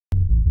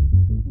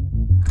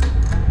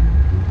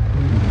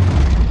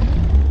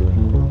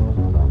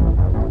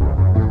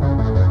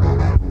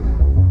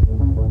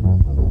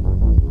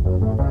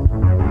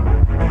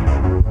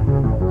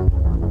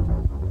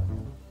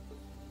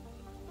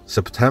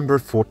September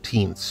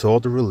 14th saw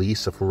the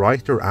release of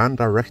writer and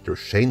director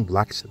Shane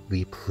Black's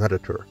The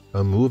Predator,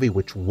 a movie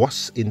which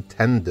was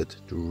intended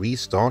to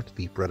restart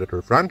the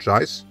Predator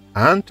franchise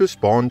and to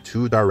spawn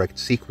 2 direct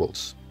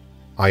sequels.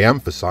 I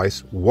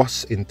emphasize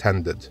was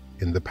intended,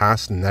 in the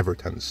past never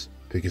tense,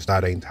 because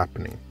that ain't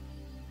happening.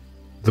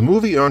 The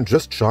movie earned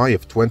just shy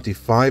of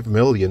 $25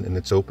 million in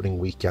its opening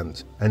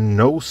weekend and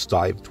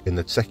nosedived in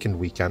its second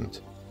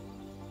weekend.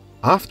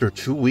 After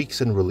 2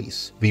 weeks in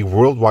release, the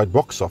worldwide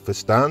box office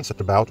stands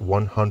at about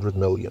 $100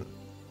 million.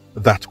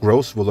 That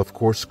gross will of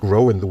course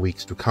grow in the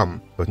weeks to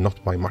come, but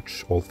not by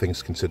much, all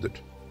things considered.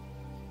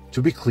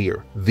 To be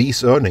clear,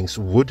 these earnings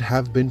would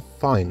have been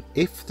fine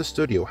if the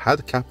studio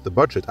had capped the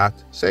budget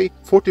at, say,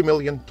 $40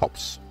 million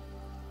tops.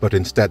 But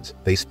instead,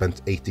 they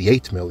spent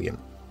 $88 million.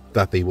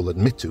 That they will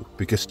admit to,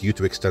 because due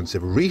to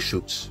extensive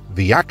reshoots,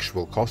 the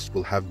actual cost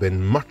will have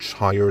been much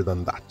higher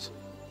than that.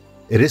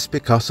 It is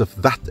because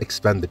of that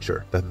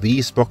expenditure that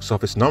these box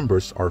office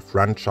numbers are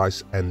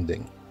franchise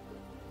ending.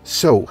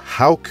 So,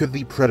 how could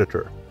The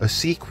Predator, a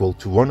sequel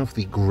to one of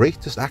the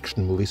greatest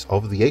action movies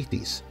of the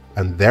 80s,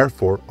 and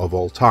therefore of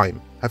all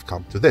time, have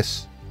come to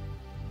this?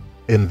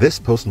 In this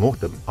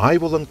postmortem, I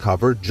will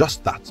uncover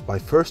just that by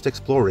first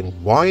exploring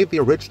why the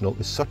original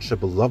is such a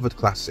beloved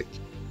classic,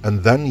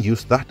 and then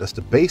use that as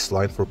the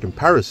baseline for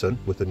comparison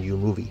with a new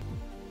movie.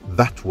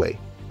 That way,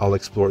 I'll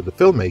explore the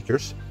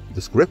filmmakers,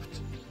 the script,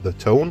 the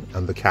tone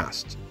and the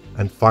cast,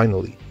 and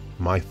finally,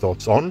 my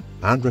thoughts on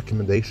and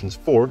recommendations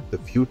for the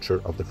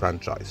future of the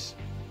franchise.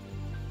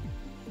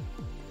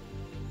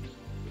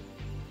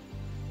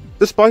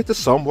 Despite the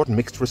somewhat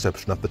mixed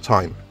reception at the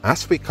time,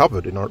 as we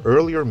covered in our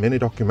earlier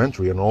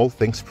mini-documentary on all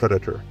things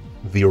Predator,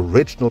 the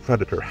original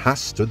Predator has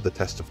stood the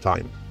test of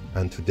time,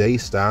 and today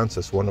stands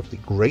as one of the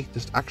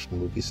greatest action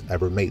movies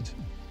ever made.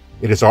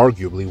 It is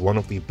arguably one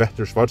of the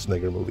better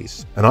Schwarzenegger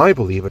movies, and I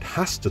believe it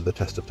has stood the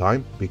test of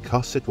time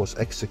because it was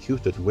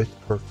executed with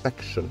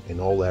perfection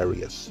in all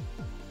areas.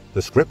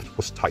 The script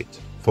was tight,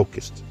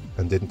 focused,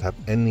 and didn't have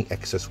any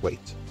excess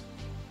weight.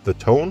 The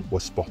tone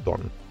was spot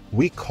on.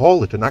 We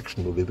call it an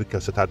action movie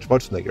because it had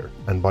Schwarzenegger,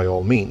 and by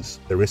all means,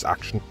 there is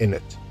action in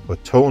it.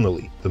 But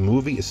tonally, the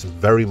movie is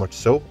very much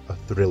so a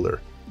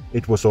thriller.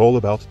 It was all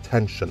about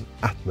tension,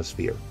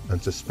 atmosphere,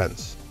 and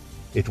suspense.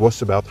 It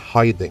was about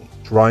hiding,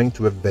 trying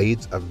to evade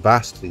a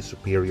vastly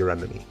superior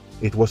enemy.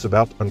 It was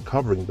about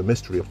uncovering the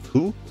mystery of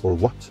who or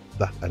what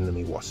that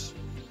enemy was.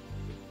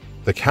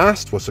 The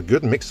cast was a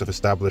good mix of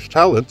established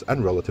talent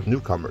and relative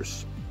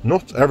newcomers.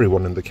 Not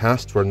everyone in the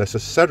cast were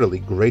necessarily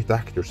great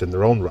actors in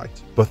their own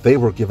right, but they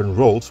were given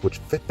roles which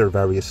fit their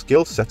various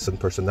skill sets and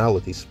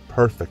personalities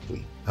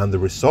perfectly, and the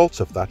results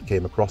of that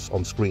came across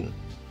on screen.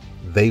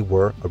 They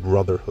were a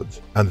brotherhood,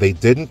 and they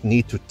didn't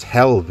need to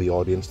tell the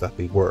audience that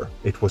they were.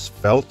 It was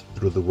felt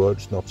through the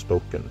words not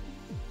spoken.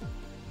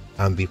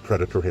 And the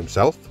Predator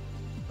himself?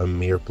 A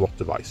mere plot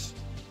device.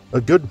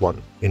 A good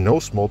one, in no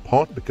small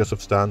part because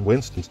of Stan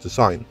Winston's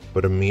design,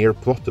 but a mere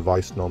plot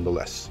device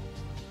nonetheless.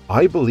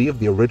 I believe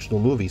the original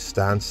movie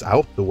stands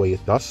out the way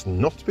it does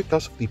not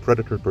because of the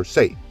Predator per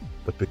se,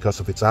 but because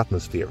of its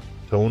atmosphere,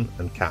 tone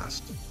and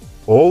cast.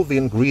 All the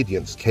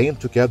ingredients came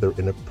together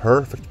in a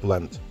perfect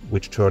blend,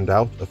 which turned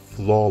out a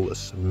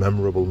flawless,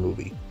 memorable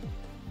movie.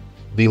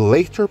 The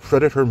later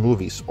Predator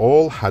movies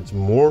all had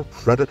more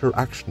Predator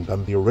action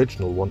than the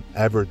original one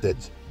ever did,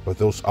 but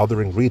those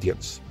other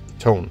ingredients, the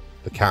tone,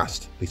 the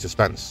cast, the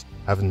suspense,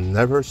 have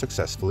never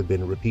successfully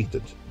been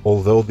repeated,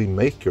 although the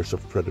makers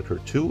of Predator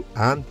 2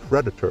 and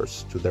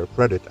Predators, to their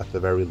credit at the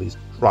very least,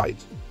 tried,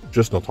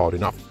 just not hard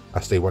enough,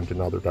 as they went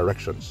in other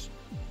directions.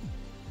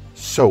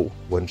 So,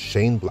 when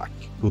Shane Black,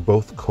 who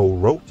both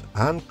co-wrote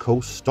and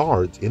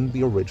co-starred in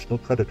the original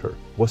Predator,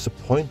 was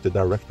appointed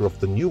director of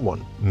the new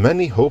one,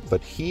 many hoped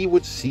that he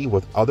would see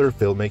what other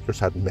filmmakers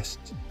had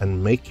missed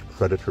and make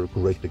Predator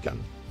great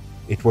again.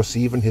 It was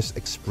even his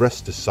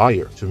expressed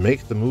desire to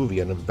make the movie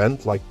an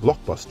event-like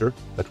blockbuster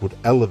that would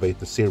elevate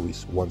the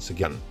series once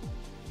again.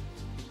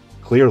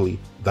 Clearly,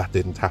 that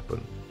didn't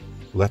happen.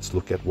 Let's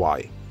look at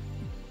why.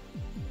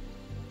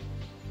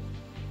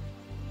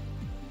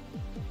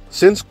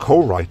 Since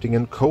co-writing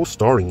and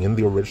co-starring in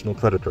the original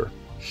Predator,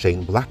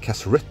 Shane Black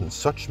has written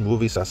such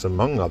movies as,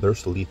 among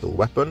others, Lethal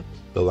Weapon,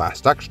 The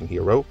Last Action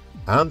Hero,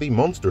 and The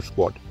Monster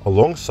Squad,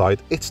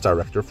 alongside its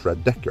director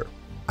Fred Dekker.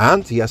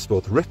 And he has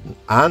both written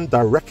and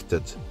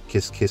directed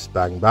Kiss Kiss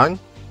Bang Bang,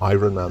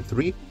 Iron Man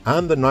 3,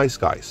 and The Nice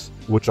Guys,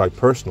 which I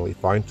personally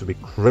find to be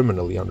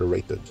criminally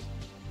underrated.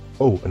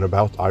 Oh, and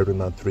about Iron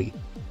Man 3.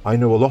 I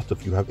know a lot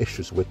of you have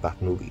issues with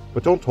that movie,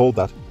 but don't hold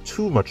that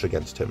too much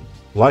against him.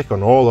 Like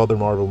on all other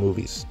Marvel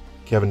movies,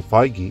 Kevin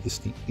Feige is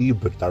the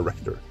Uber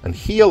director, and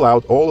he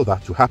allowed all of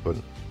that to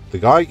happen. The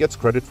guy gets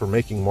credit for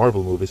making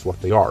Marvel movies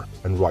what they are,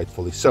 and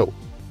rightfully so.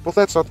 But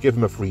let's not give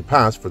him a free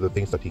pass for the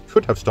things that he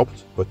could have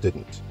stopped, but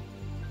didn't.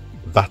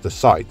 That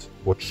aside,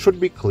 what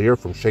should be clear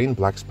from Shane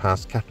Black's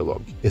past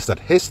catalog is that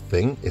his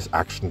thing is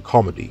action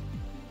comedy.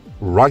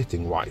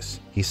 Writing-wise,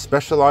 he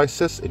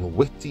specializes in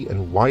witty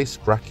and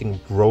wisecracking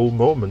bro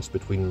moments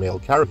between male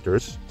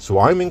characters, so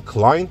I'm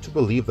inclined to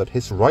believe that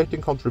his writing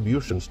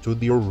contributions to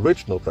the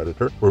original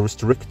Predator were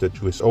restricted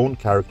to his own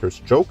character's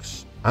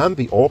jokes and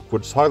the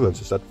awkward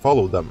silences that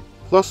follow them,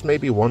 plus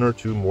maybe one or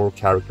two more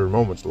character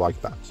moments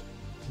like that.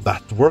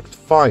 That worked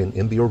fine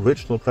in the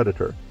original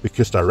Predator,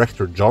 because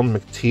director John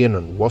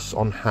McTiernan was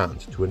on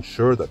hand to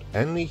ensure that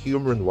any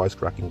humor and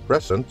wisecracking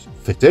present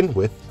fit in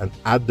with and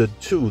added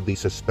to the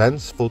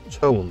suspenseful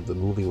tone the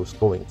movie was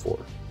going for.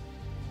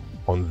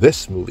 On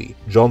this movie,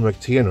 John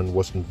McTiernan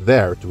wasn't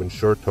there to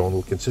ensure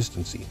tonal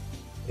consistency.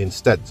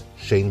 Instead,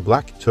 Shane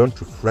Black turned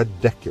to Fred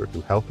Dekker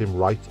to help him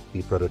write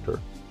the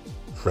Predator.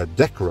 Fred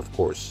Dekker, of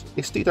course,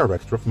 is the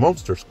director of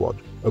Monster Squad,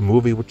 a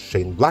movie which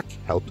Shane Black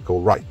helped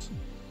co-write.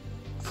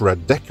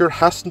 Fred Dekker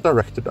hasn't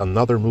directed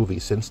another movie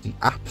since the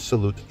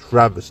absolute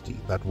travesty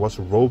that was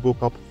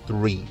RoboCop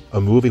 3,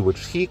 a movie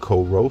which he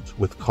co-wrote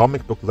with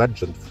comic book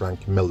legend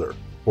Frank Miller.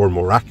 Or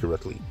more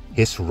accurately,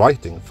 his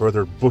writing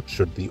further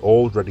butchered the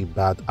already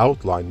bad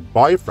outline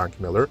by Frank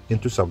Miller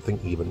into something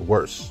even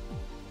worse.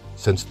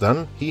 Since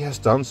then, he has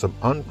done some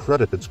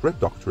uncredited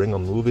script doctoring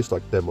on movies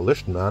like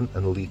Demolition Man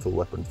and Lethal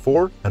Weapon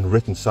 4, and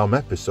written some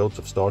episodes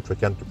of Star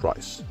Trek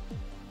Enterprise.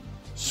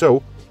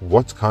 So,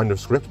 what kind of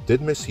script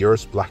did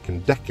Messrs. Black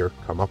and Dekker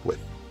come up with?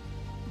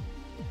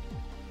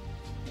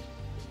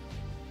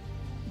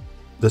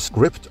 The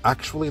script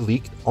actually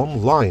leaked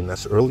online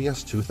as early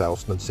as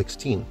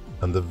 2016,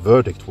 and the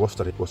verdict was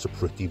that it was a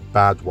pretty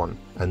bad one,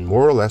 and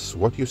more or less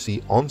what you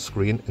see on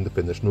screen in the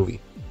finished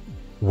movie.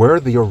 Where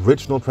the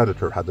original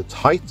Predator had a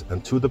tight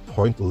and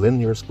to-the-point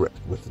linear script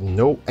with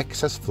no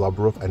excess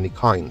flubber of any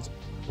kind,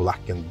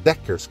 Black and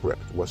Dekker's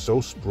script was so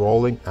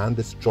sprawling and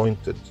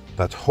disjointed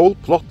that whole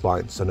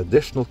plotlines and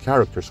additional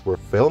characters were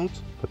filmed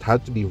but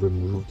had to be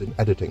removed in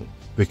editing,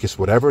 because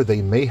whatever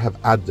they may have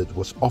added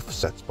was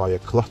offset by a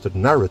cluttered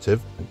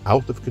narrative and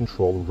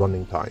out-of-control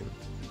running time.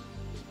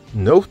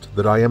 Note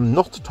that I am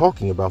not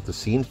talking about the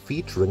scene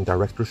featuring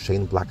director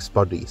Shane Black's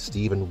buddy,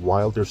 Steven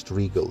Wilder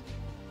Striegel.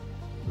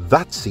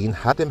 That scene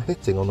had him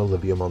hitting on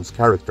Olivia Munn's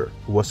character,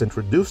 who was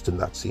introduced in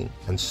that scene,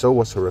 and so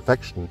was her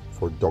affection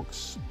for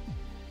dogs.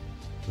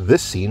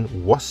 This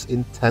scene was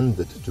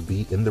intended to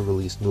be in the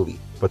released movie,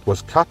 but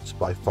was cut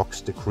by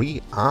Fox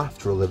decree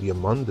after Olivia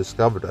Munn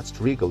discovered that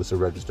Striegel is a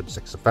registered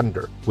sex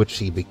offender, which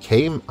he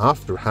became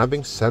after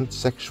having sent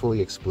sexually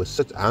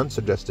explicit and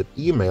suggestive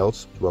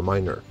emails to a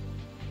minor.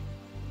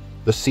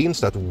 The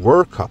scenes that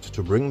were cut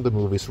to bring the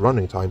movie's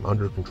running time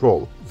under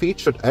control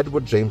featured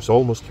Edward James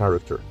Olmos'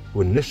 character,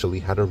 who initially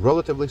had a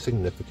relatively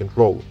significant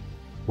role.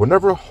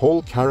 Whenever a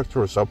whole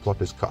character or subplot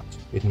is cut,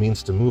 it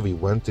means the movie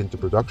went into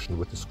production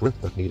with a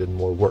script that needed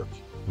more work,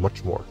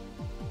 much more.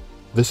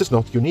 This is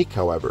not unique,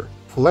 however.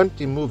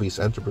 Plenty movies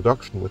enter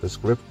production with a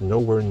script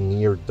nowhere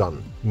near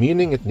done,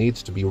 meaning it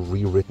needs to be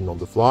rewritten on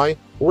the fly,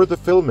 or the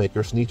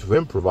filmmakers need to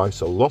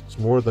improvise a lot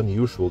more than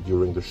usual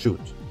during the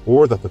shoot,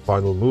 or that the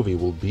final movie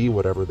will be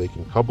whatever they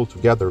can cobble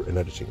together in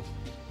editing.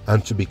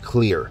 And to be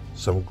clear,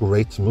 some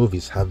great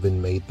movies have been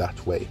made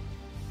that way.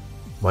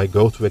 My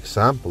go-to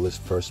example is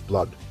First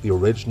Blood, the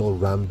original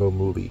Rambo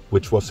movie,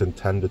 which was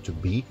intended to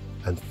be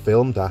and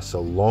filmed as a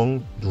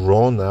long,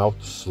 drawn-out,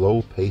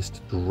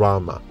 slow-paced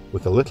drama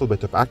with a little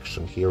bit of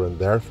action here and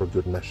there for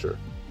good measure.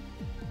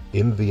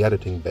 In the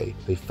editing bay,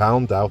 they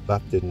found out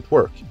that didn't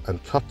work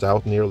and cut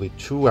out nearly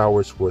 2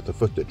 hours worth of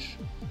footage.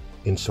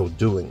 In so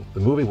doing, the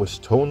movie was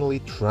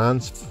tonally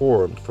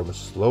transformed from a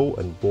slow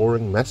and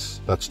boring mess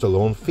that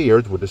Stallone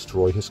feared would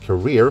destroy his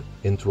career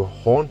into a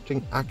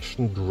haunting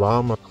action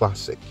drama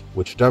classic,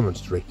 which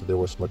demonstrated there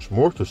was much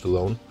more to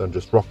Stallone than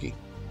just Rocky.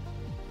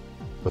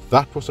 But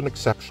that was an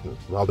exception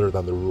rather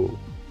than the rule.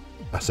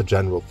 As a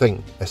general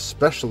thing,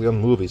 especially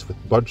on movies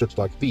with budgets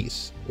like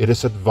these, it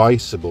is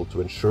advisable to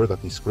ensure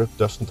that the script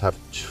doesn't have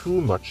too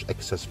much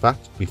excess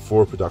fat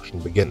before production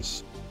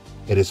begins.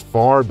 It is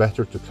far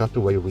better to cut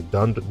away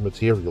redundant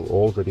material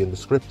already in the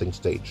scripting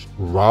stage,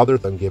 rather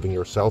than giving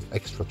yourself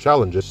extra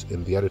challenges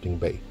in the editing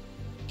bay.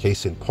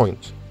 Case in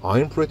point,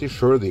 I'm pretty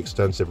sure the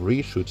extensive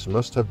reshoots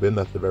must have been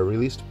at the very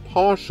least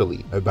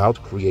partially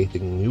about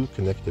creating new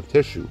connective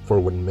tissue for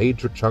when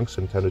major chunks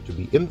intended to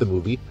be in the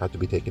movie had to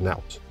be taken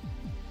out.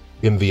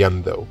 In the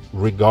end though,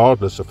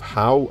 regardless of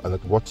how and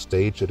at what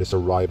stage it is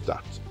arrived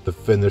at, the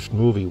finished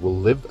movie will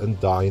live and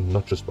die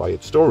not just by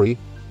its story,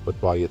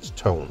 but by its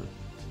tone.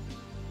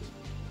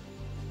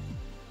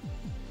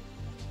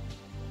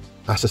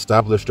 As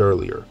established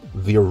earlier,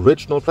 the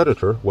original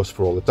Predator was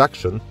for all its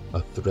action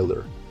a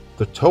thriller.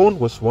 The tone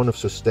was one of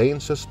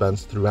sustained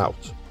suspense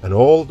throughout, and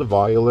all the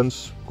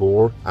violence,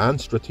 gore,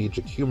 and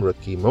strategic humor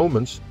at key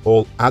moments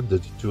all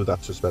added to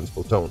that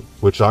suspenseful tone,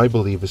 which I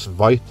believe is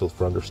vital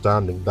for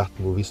understanding that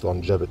movie's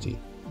longevity.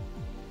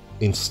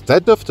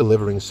 Instead of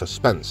delivering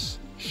suspense,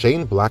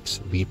 Shane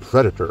Black's The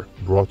Predator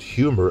brought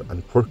humor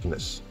and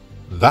quirkiness.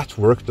 That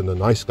worked in The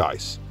Nice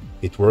Guys.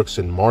 It works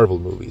in Marvel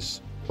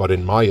movies, but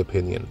in my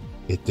opinion,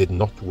 it did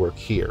not work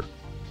here.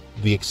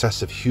 The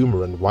excessive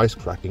humor and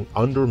wisecracking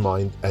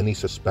undermined any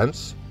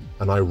suspense,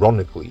 and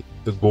ironically,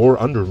 the gore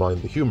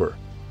undermined the humor.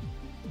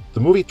 The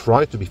movie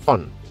tried to be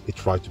fun, it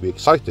tried to be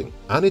exciting,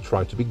 and it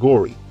tried to be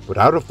gory, but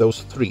out of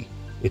those three,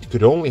 it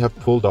could only have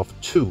pulled off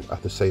two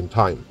at the same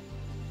time.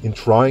 In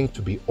trying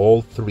to be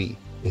all three,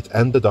 it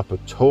ended up a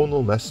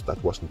tonal mess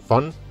that wasn't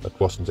fun, that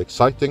wasn't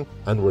exciting,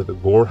 and where the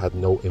gore had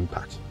no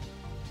impact.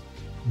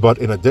 But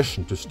in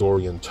addition to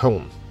story and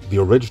tone, the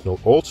original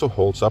also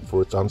holds up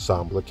for its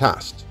ensemble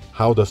cast.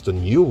 How does the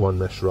new one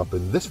measure up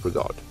in this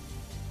regard?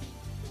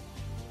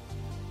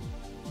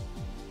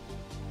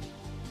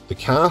 The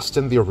cast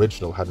in the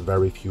original had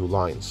very few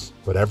lines,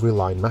 but every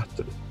line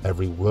mattered,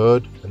 every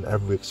word and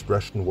every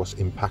expression was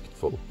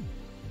impactful.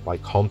 By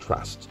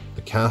contrast,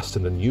 the cast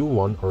in the new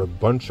one are a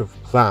bunch of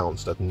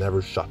clowns that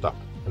never shut up,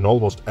 and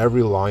almost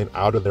every line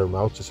out of their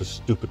mouths is a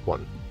stupid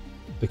one.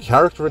 The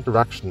character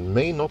interaction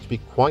may not be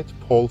quite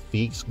Paul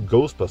Feig's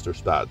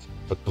Ghostbusters bad,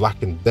 but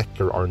Black and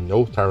Decker are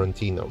no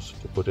Tarantinos,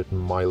 to put it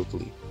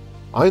mildly.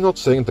 I'm not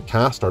saying the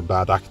cast are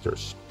bad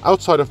actors,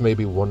 outside of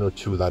maybe one or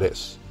two that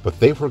is, but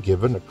they were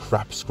given a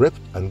crap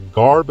script and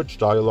garbage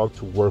dialogue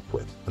to work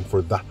with, and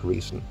for that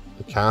reason,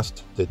 the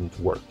cast didn't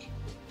work.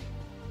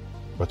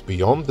 But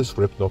beyond the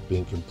script not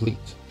being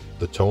complete,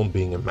 the tone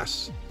being a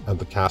mess, and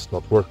the cast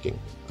not working,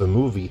 the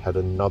movie had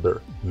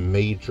another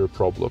major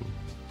problem.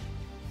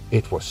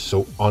 It was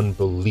so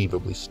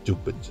unbelievably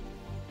stupid.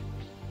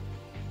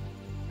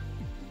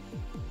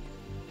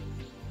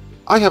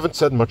 I haven't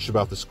said much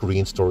about the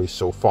screen story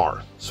so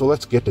far, so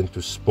let's get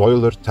into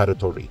spoiler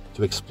territory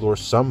to explore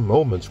some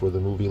moments where the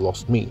movie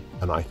lost me,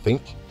 and I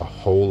think a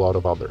whole lot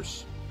of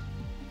others.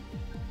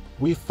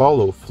 We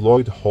follow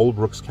Floyd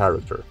Holbrook's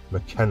character,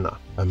 McKenna,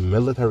 a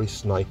military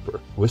sniper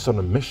who is on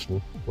a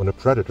mission when a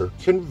Predator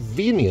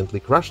conveniently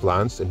crash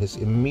lands in his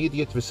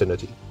immediate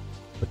vicinity.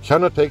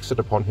 McKenna takes it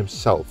upon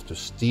himself to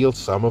steal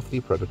some of the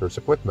Predator's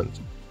equipment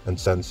and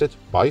sends it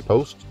by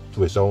post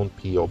to his own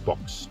P.O.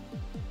 box.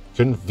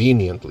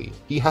 Conveniently,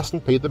 he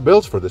hasn't paid the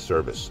bills for the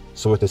service,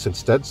 so it is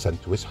instead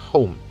sent to his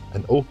home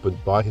and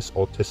opened by his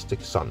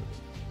autistic son.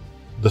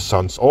 The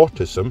son's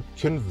autism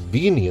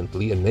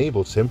conveniently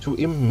enables him to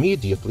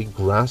immediately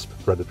grasp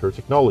Predator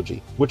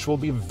technology, which will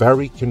be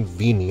very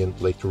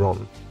convenient later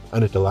on,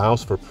 and it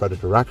allows for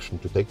Predator action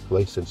to take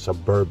place in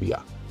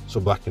suburbia, so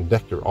Black and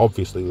Decker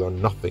obviously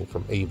learn nothing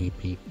from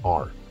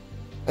AVP-R.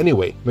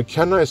 Anyway,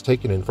 McKenna is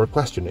taken in for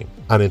questioning,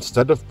 and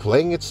instead of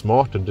playing it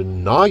smart and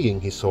denying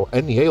he saw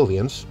any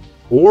aliens,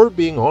 or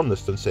being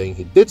honest and saying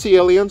he did see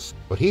aliens,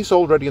 but he's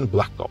already in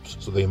Black Ops,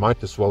 so they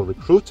might as well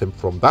recruit him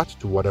from that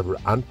to whatever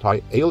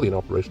anti-alien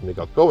operation they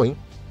got going,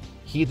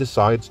 he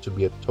decides to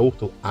be a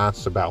total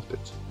ass about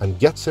it, and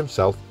gets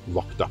himself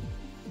locked up.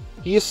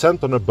 He is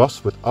sent on a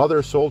bus with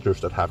other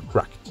soldiers that have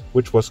cracked,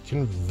 which was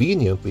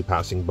conveniently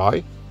passing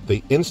by,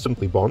 they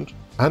instantly bond,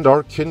 and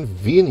are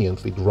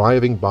conveniently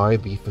driving by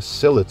the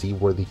facility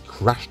where the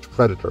crashed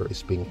Predator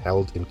is being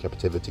held in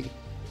captivity.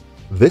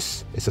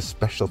 This is a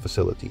special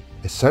facility,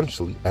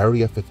 essentially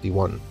Area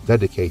 51,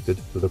 dedicated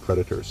to the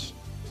Predators.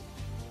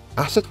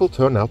 As it will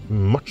turn out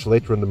much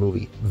later in the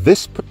movie,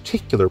 this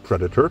particular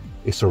Predator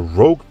is a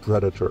rogue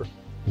Predator,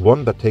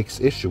 one that takes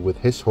issue with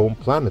his home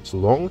planet's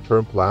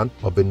long-term plan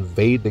of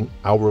invading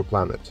our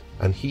planet,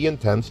 and he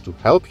intends to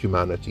help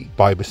humanity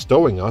by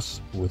bestowing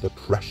us with a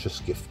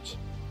precious gift.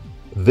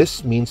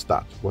 This means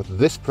that what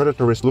this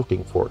Predator is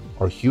looking for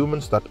are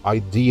humans that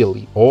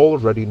ideally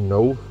already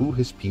know who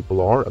his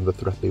people are and the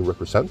threat they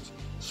represent,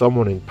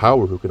 someone in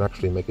power who can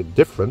actually make a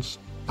difference,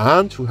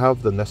 and who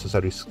have the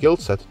necessary skill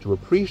set to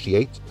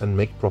appreciate and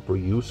make proper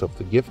use of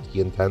the gift he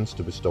intends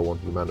to bestow on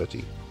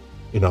humanity.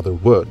 In other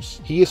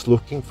words, he is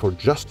looking for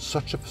just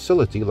such a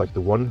facility like the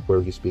one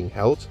where he's being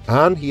held,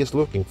 and he is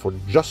looking for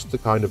just the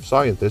kind of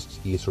scientists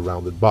he is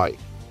surrounded by.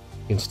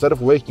 Instead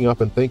of waking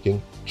up and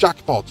thinking,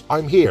 "Jackpot,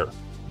 I'm here!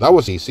 That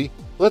was easy.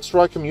 Let's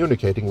try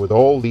communicating with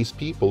all these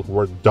people who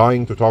are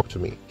dying to talk to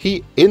me,"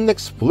 he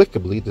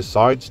inexplicably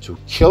decides to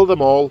kill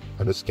them all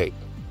and escape.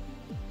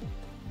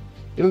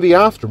 In the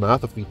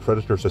aftermath of the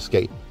Predator's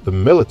escape, the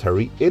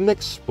military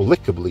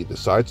inexplicably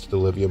decides that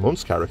Olivia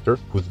Munn's character,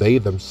 who they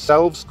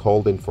themselves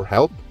called in for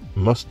help,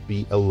 must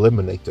be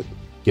eliminated,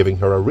 giving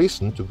her a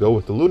reason to go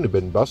with the loony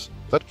bin bus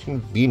that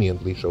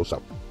conveniently shows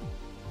up.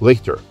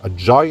 Later, a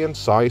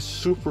giant-sized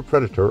super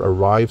Predator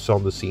arrives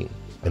on the scene,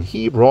 and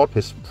he brought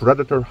his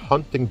Predator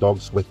hunting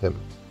dogs with him.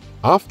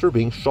 After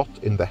being shot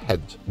in the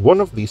head, one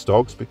of these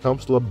dogs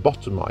becomes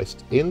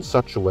lobotomized in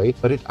such a way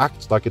that it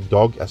acts like a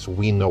dog as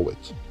we know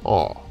it.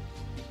 Aww.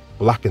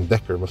 Black and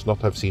Decker must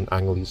not have seen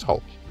Ang Lee's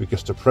Hulk,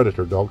 because the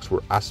Predator dogs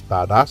were as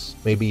badass,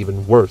 maybe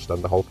even worse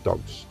than the Hulk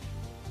dogs.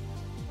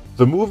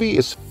 The movie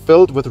is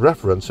filled with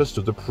references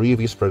to the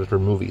previous Predator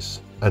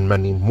movies, and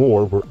many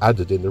more were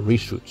added in the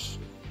reshoots.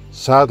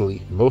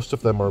 Sadly, most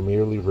of them are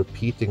merely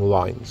repeating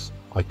lines,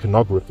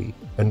 iconography,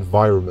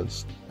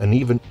 environments, and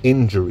even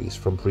injuries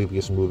from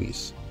previous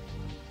movies.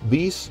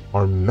 These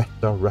are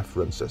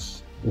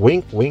meta-references,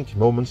 wink-wink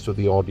moments to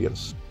the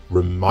audience,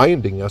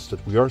 reminding us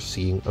that we are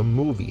seeing a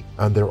movie,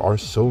 and there are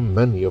so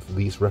many of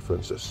these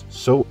references,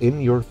 so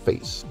in your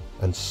face,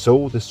 and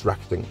so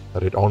distracting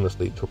that it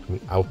honestly took me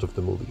out of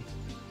the movie.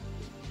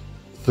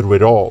 Through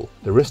it all,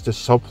 there is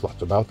this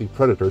subplot about the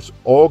predators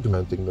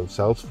augmenting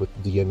themselves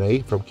with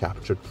DNA from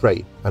captured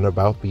prey, and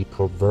about the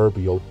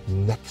proverbial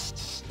next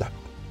step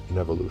in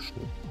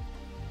evolution.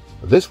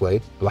 This way,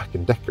 Black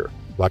 & Decker,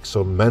 like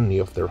so many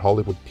of their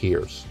Hollywood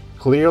peers,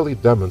 clearly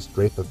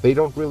demonstrate that they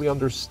don't really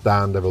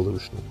understand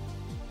evolution.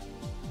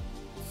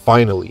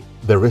 Finally,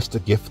 there is the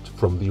gift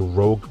from the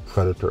rogue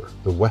predator,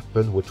 the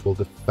weapon which will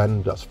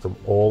defend us from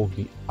all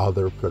the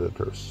other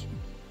predators.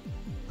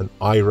 An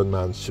Iron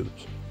Man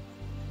suit.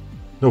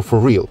 No, for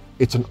real,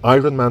 it's an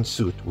Iron Man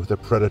suit with a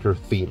Predator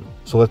theme,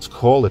 so let's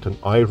call it an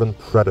Iron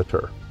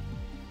Predator.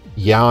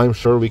 Yeah, I'm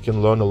sure we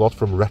can learn a lot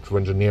from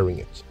retro-engineering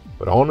it,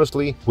 but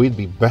honestly, we'd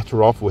be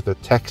better off with a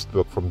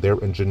textbook from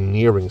their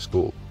engineering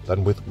school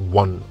than with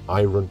one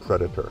Iron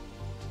Predator.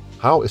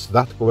 How is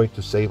that going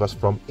to save us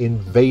from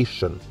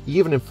invasion,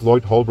 even if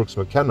Lloyd Holbrook's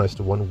McKenna is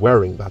the one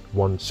wearing that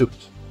one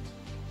suit?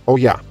 Oh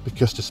yeah,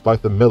 because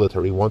despite the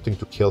military wanting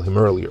to kill him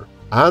earlier,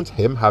 and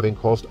him having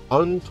caused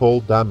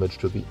untold damage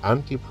to the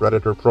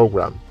anti-Predator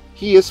program,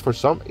 he is for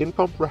some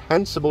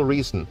incomprehensible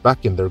reason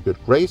back in their good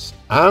grace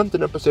and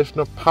in a position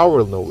of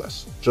power no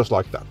less, just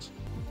like that.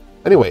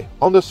 Anyway,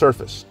 on the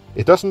surface,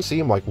 it doesn't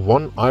seem like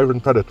one Iron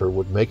Predator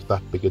would make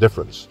that big a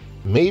difference.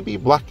 Maybe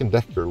Black &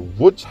 Decker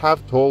would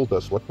have told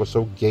us what was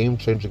so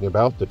game-changing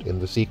about it in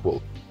the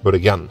sequel. But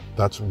again,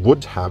 that's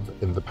would have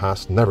in the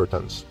past never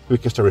tense,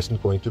 because there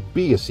isn't going to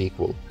be a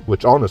sequel,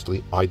 which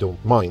honestly I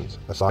don't mind,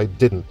 as I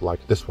didn't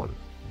like this one.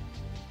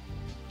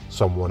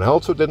 Someone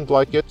else who didn't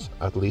like it,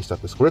 at least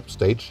at the script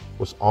stage,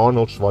 was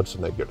Arnold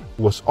Schwarzenegger,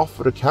 who was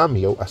offered a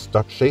cameo as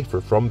Dutch Schaefer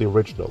from the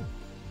original.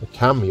 A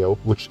cameo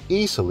which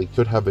easily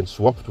could have been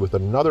swapped with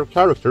another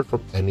character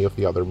from any of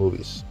the other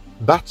movies.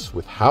 That's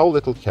with how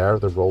little care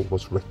the role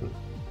was written.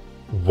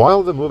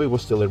 While the movie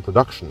was still in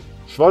production,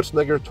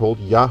 Schwarzenegger told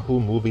Yahoo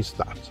Movies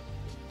that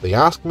they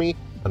asked me,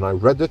 and I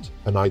read it,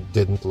 and I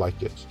didn't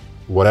like it,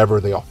 whatever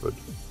they offered.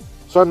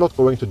 So I'm not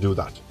going to do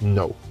that,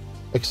 no.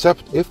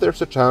 Except if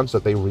there's a chance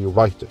that they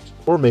rewrite it,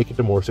 or make it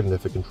a more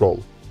significant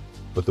role.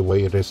 But the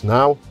way it is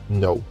now,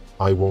 no,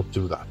 I won't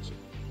do that.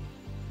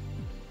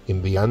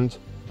 In the end,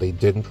 they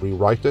didn't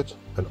rewrite it,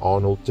 and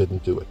Arnold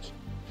didn't do it.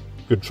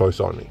 Good choice,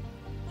 Arnie.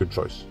 Good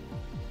choice.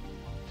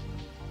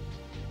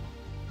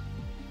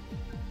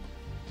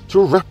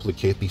 To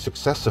replicate the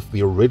success of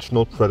the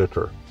original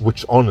Predator,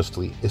 which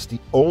honestly is the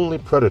only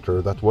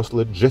Predator that was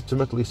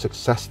legitimately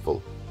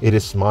successful, it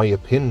is my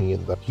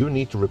opinion that you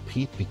need to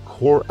repeat the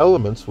core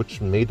elements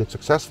which made it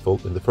successful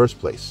in the first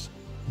place.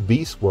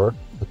 These were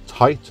a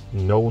tight,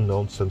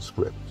 no-nonsense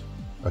script,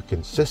 a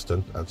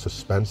consistent and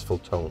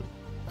suspenseful tone,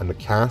 and a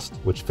cast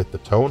which fit the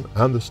tone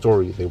and the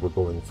story they were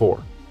going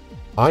for.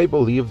 I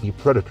believe the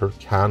Predator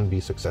can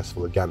be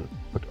successful again,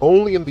 but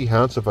only in the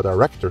hands of a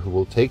director who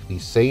will take the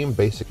same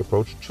basic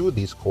approach to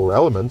these core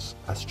elements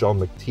as John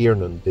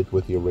McTiernan did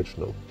with the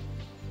original.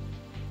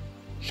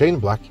 Shane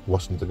Black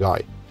wasn't the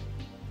guy.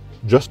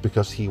 Just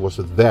because he was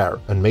there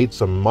and made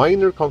some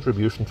minor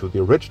contribution to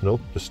the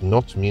original does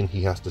not mean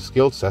he has the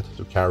skill set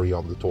to carry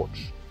on the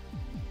torch.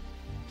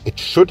 It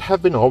should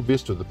have been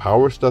obvious to the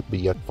powers that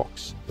be at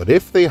Fox that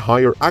if they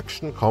hire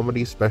action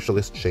comedy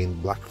specialist Shane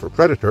Black for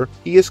Predator,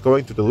 he is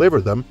going to deliver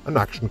them an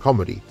action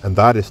comedy, and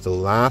that is the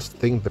last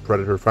thing the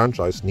Predator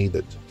franchise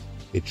needed.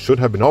 It should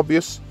have been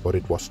obvious, but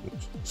it wasn't.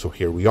 So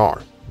here we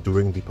are,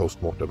 doing the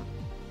postmortem.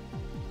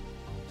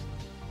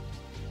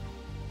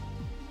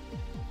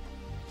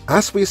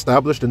 As we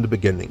established in the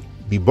beginning,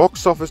 the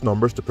box office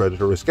numbers the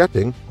Predator is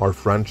getting are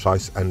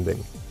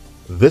franchise-ending.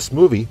 This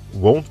movie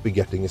won't be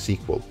getting a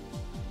sequel.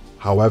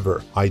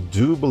 However, I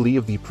do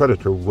believe the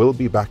Predator will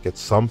be back at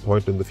some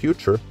point in the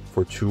future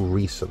for two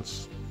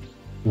reasons.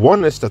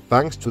 One is that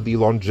thanks to the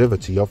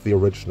longevity of the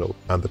original,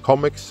 and the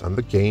comics and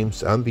the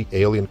games and the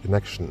Alien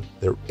connection,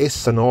 there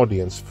is an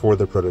audience for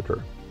the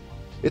Predator.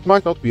 It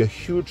might not be a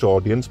huge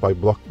audience by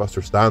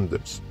blockbuster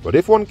standards, but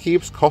if one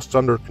keeps costs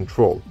under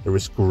control, there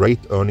is great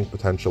earning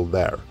potential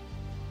there.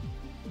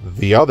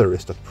 The other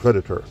is that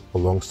Predator,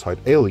 alongside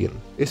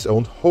Alien, is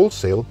owned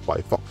wholesale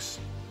by Fox,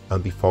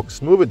 and the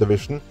Fox movie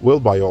division will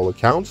by all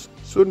accounts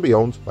soon be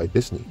owned by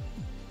Disney.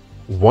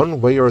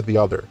 One way or the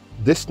other,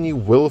 Disney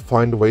will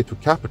find a way to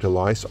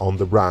capitalize on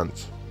the brand,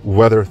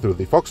 whether through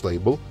the Fox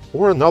label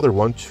or another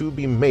one to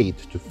be made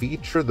to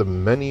feature the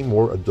many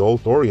more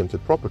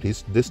adult-oriented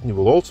properties Disney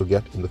will also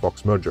get in the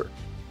Fox merger.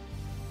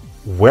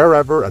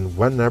 Wherever and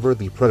whenever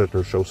the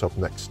Predator shows up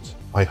next,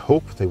 I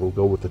hope they will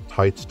go with a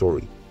tight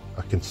story,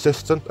 a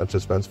consistent and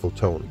suspenseful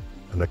tone,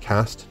 and a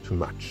cast to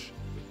match.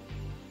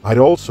 I'd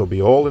also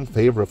be all in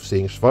favor of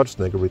seeing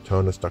Schwarzenegger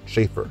return as Dutch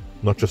Schaefer,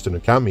 not just in a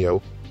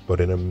cameo,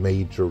 but in a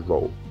major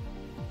role.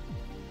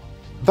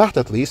 That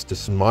at least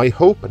is my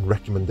hope and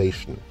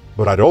recommendation,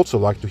 but I'd also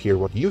like to hear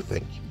what you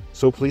think,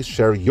 so please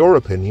share your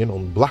opinion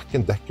on Black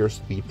 &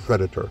 Decker's The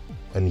Predator,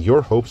 and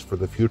your hopes for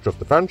the future of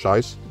the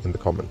franchise in the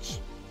comments.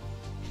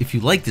 If you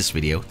like this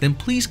video, then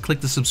please click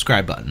the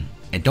subscribe button,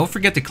 and don't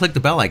forget to click the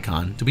bell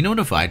icon to be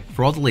notified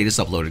for all the latest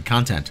uploaded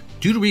content.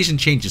 Due to recent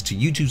changes to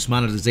YouTube's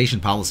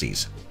monetization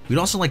policies, We'd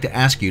also like to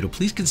ask you to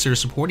please consider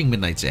supporting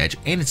Midnight's Edge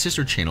and its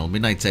sister channel,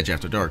 Midnight's Edge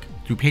After Dark,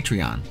 through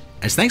Patreon.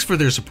 As thanks for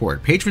their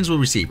support, patrons will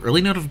receive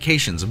early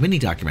notifications of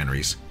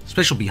mini-documentaries,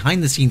 special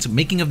behind-the-scenes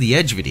making of the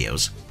Edge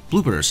videos,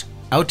 bloopers,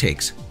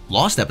 outtakes,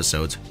 lost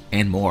episodes,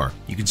 and more.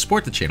 You can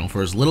support the channel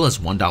for as little as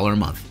 $1 a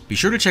month. Be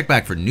sure to check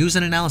back for news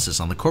and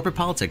analysis on the corporate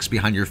politics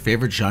behind your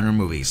favorite genre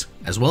movies,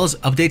 as well as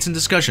updates and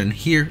discussion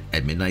here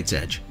at Midnight's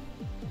Edge.